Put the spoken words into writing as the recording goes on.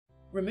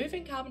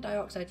Removing carbon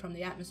dioxide from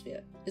the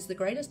atmosphere is the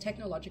greatest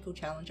technological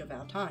challenge of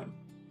our time.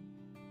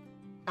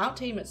 Our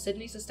team at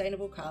Sydney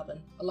Sustainable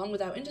Carbon, along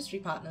with our industry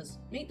partners,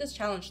 meet this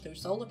challenge through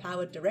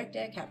solar-powered direct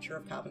air capture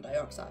of carbon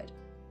dioxide.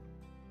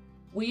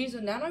 We use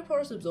a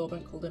nanoporous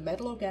absorbent called a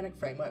metal organic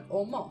framework,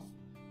 or MOF,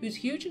 whose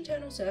huge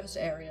internal surface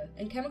area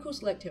and chemical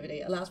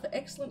selectivity allows for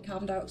excellent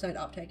carbon dioxide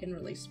uptake and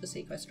release for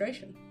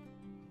sequestration.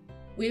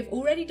 We have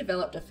already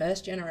developed a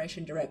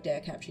first-generation direct air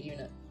capture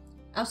unit.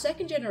 Our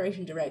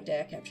second-generation direct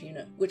air capture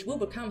unit, which will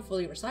become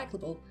fully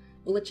recyclable,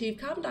 will achieve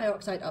carbon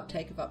dioxide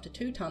uptake of up to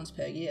 2 tonnes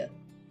per year.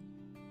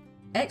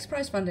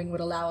 XPRIZE funding would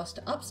allow us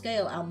to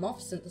upscale our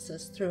MOF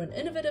synthesis through an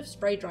innovative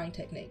spray drying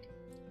technique.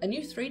 A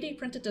new 3D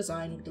printed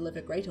design would deliver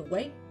greater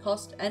weight,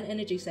 cost, and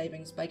energy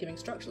savings by giving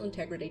structural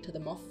integrity to the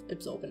MOF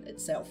absorbent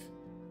itself.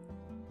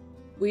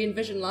 We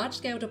envision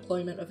large-scale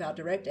deployment of our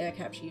direct air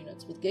capture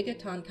units with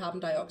gigaton carbon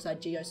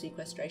dioxide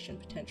geosequestration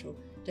potential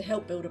to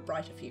help build a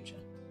brighter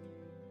future.